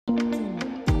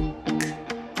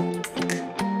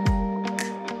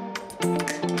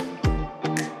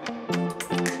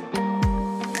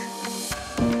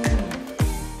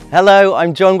Hello,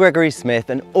 I'm John Gregory-Smith,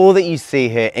 and all that you see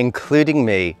here, including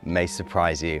me, may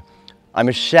surprise you. I'm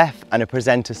a chef and a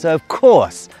presenter, so of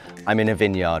course I'm in a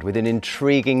vineyard with an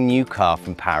intriguing new car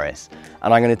from Paris,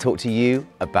 and I'm going to talk to you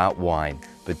about wine,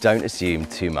 but don't assume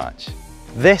too much.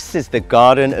 This is the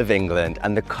Garden of England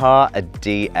and the car a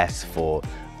DS4,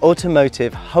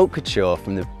 automotive haute couture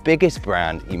from the biggest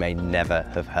brand you may never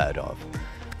have heard of.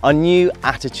 Our new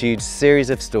Attitude series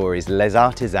of stories, Les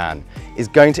Artisans, is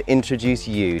going to introduce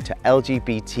you to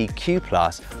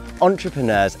LGBTQ+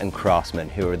 entrepreneurs and craftsmen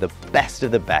who are the best of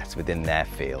the best within their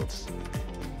fields.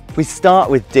 We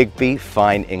start with Digby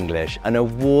Fine English, an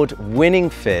award-winning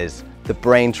fizz, the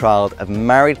brainchild of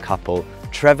married couple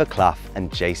Trevor Clough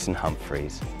and Jason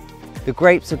Humphreys. The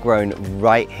grapes are grown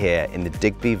right here in the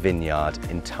Digby vineyard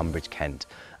in Tunbridge, Kent,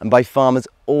 and by farmers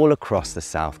all across the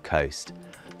south coast.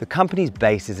 The company's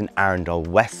base is in Arundel,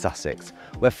 West Sussex,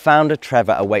 where founder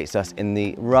Trevor awaits us in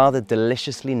the rather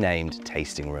deliciously named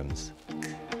tasting rooms.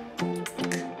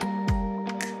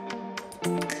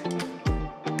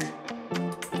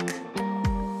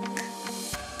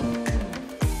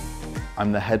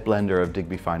 I'm the head blender of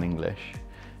Digby Fine English,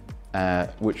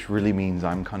 which really means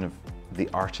I'm kind of the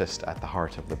artist at the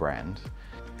heart of the brand.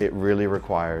 It really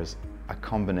requires a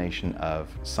combination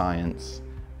of science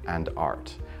and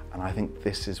art. And I think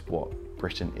this is what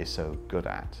Britain is so good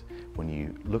at. When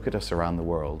you look at us around the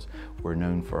world, we're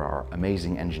known for our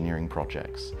amazing engineering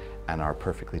projects and our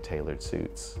perfectly tailored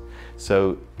suits.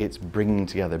 So it's bringing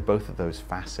together both of those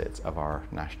facets of our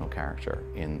national character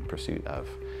in pursuit of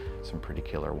some pretty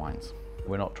killer wines.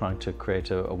 We're not trying to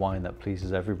create a wine that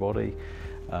pleases everybody.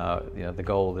 The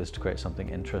goal is to create something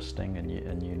interesting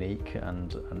and unique,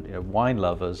 and wine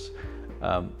lovers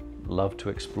love to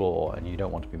explore, and you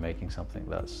don't want to be making something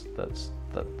that's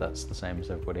the same as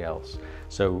everybody else.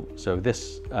 So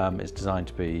this is designed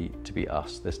to be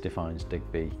us. This defines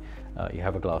Digby. You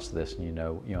have a glass of this, and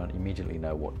you immediately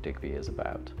know what Digby is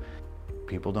about.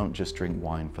 People don't just drink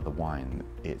wine for the wine.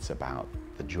 It's about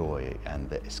the joy and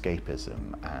the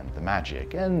escapism and the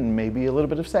magic and maybe a little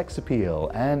bit of sex appeal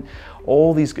and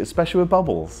all these, especially with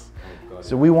bubbles.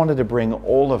 So we wanted to bring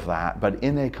all of that, but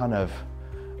in a kind of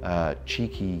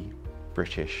cheeky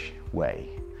British way,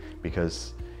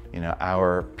 because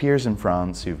our peers in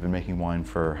France who've been making wine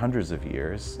for hundreds of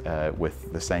years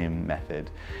with the same method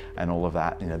and all of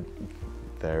that,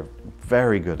 they're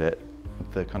very good at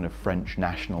the kind of French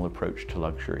national approach to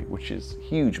luxury, which is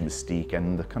huge mystique,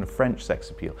 and the kind of French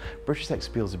sex appeal. British sex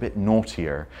appeal is a bit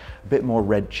naughtier, a bit more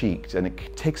red-cheeked, and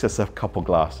it takes us a couple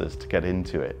glasses to get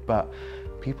into it, but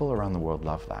people around the world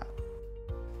love that.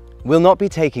 We'll not be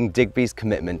taking Digby's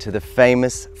commitment to the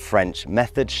famous French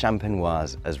méthode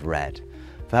champenoise as read.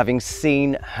 For having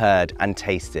seen, heard and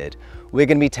tasted, we're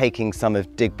going to be taking some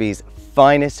of Digby's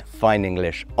finest fine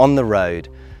English on the road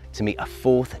to meet a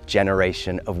fourth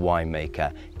generation of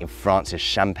winemaker in France's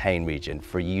Champagne region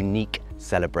for a unique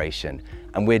celebration.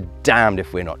 And we're damned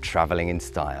if we're not traveling in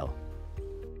style.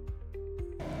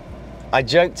 I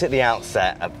joked at the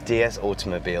outset of DS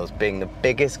Automobiles being the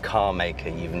biggest car maker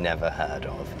you've never heard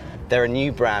of. They're a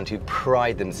new brand who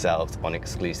pride themselves on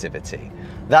exclusivity.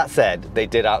 That said, they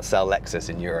did outsell Lexus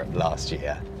in Europe last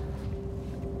year.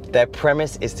 Their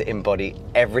premise is to embody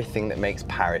everything that makes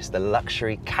Paris the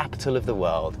luxury capital of the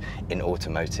world in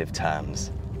automotive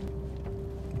terms.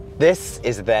 This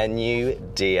is their new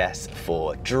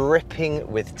DS4, dripping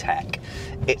with tech.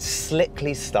 It's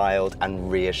slickly styled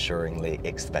and reassuringly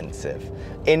expensive.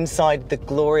 Inside, the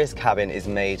glorious cabin is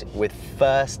made with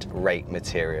first-rate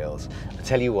materials. I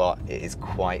tell you what, it is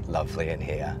quite lovely in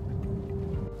here.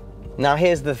 Now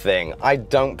here's the thing, I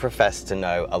don't profess to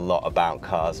know a lot about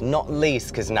cars, not least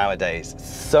because nowadays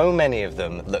so many of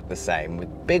them look the same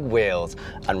with big wheels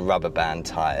and rubber band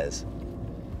tyres.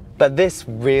 But this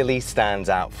really stands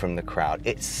out from the crowd.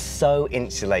 It's so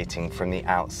insulating from the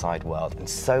outside world and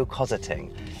so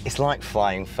cosseting. It's like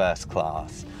flying first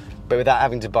class, but without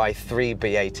having to buy 3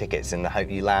 BA tickets in the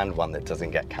hope you land one that doesn't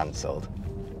get cancelled.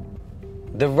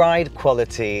 The ride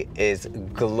quality is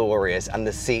glorious and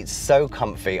the seats so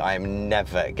comfy I am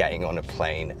never getting on a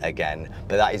plane again,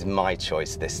 but that is my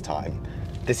choice this time.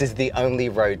 This is the only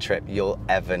road trip you'll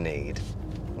ever need.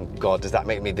 God, does that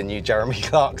make me the new Jeremy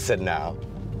Clarkson now?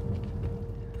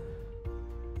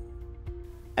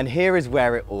 And here is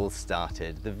where it all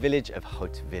started, the village of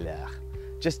Haute.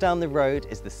 Just down the road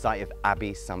is the site of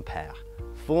Abbey Saint-Père,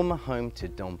 former home to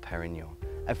Dom Pérignon,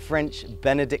 a French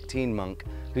Benedictine monk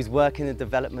whose work in the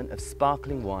development of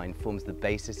sparkling wine forms the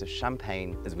basis of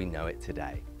champagne as we know it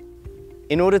today.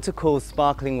 In order to call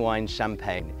sparkling wine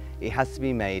champagne, it has to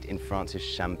be made in France's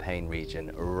Champagne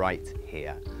region, right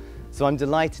here. So I'm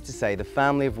delighted to say the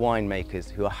family of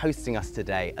winemakers who are hosting us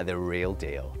today are the real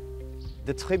deal.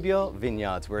 The Tribeau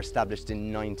vineyards were established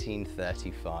in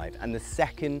 1935, and the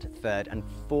second, third and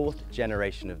fourth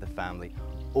generation of the family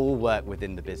all work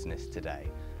within the business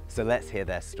today. So let's hear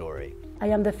their story. I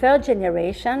am the third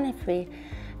generation,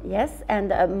 yes,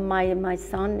 and my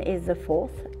son is the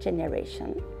fourth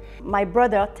generation. My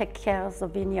brother takes care of the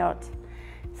vineyard,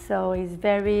 so he's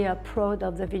very proud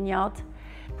of the vineyard.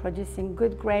 Producing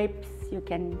good grapes, you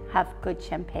can have good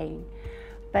champagne.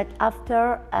 But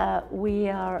after we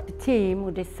are a team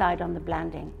who decide on the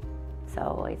blending,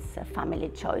 so it's a family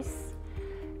choice.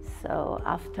 So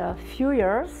after a few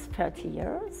years, 30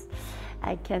 years,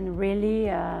 I can really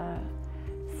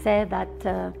say that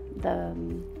the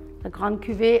Grand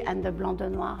Cuvée and the Blanc de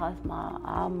Noir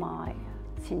are my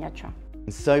signature.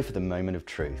 And so for the moment of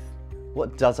truth,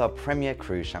 what does our Premier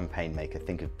Cru champagne maker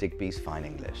think of Digby's Fine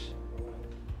English?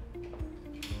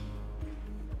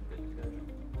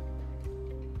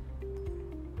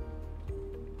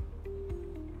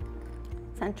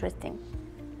 It's interesting.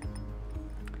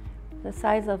 The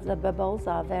size of the bubbles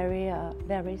are very,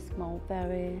 very small,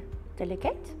 very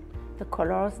delicate. The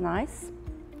color is nice.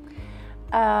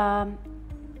 On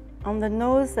the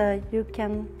nose, you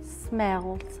can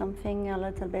smell something a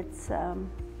little bit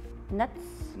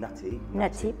nutty,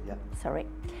 yeah. Sorry.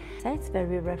 So it's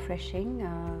very refreshing.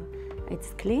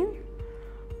 It's clean,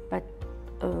 but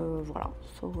voilà.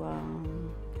 So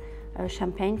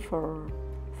champagne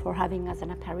for having as an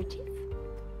aperitif.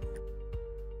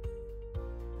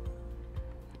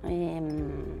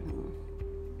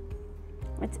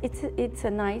 It's a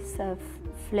nice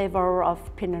flavor of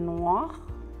Pinot Noir.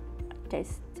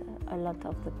 Taste a lot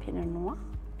of the Pinot Noir,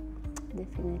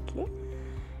 definitely.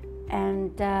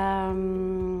 And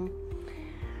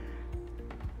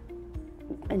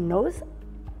a nose.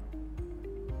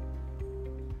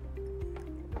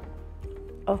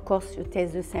 Of course, you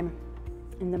taste the same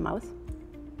in the mouth,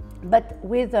 but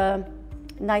with a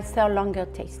nicer, longer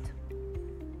taste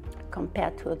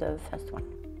compared to the first one.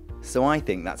 So I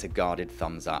think that's a guarded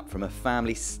thumbs up from a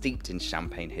family steeped in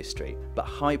champagne history, but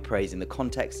high praise in the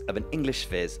context of an English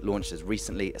fizz launched as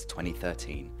recently as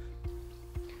 2013.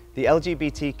 The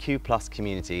LGBTQ+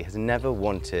 community has never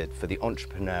wanted for the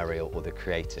entrepreneurial or the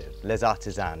creative, les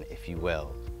artisans if you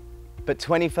will. But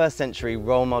 21st century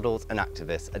role models and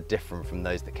activists are different from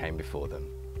those that came before them.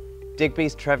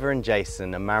 Digby's Trevor and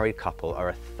Jason, a married couple, are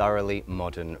a thoroughly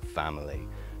modern family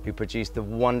who produce the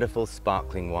wonderful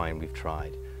sparkling wine we've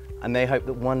tried. And they hope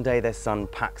that one day their son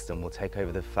Paxton will take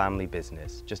over the family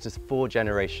business, just as 4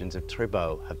 generations of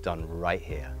Tribeau have done right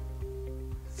here.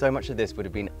 So much of this would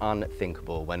have been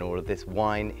unthinkable when all of this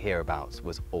wine hereabouts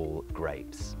was all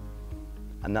grapes.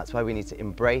 And that's why we need to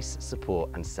embrace,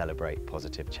 support and celebrate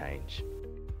positive change.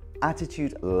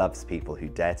 Attitude loves people who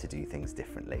dare to do things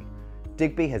differently.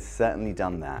 Digby has certainly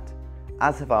done that,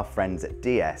 as have our friends at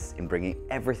DS in bringing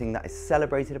everything that is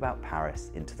celebrated about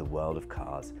Paris into the world of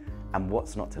cars. And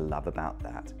what's not to love about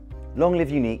that? Long live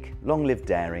unique, long live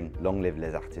daring, long live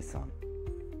les artisans.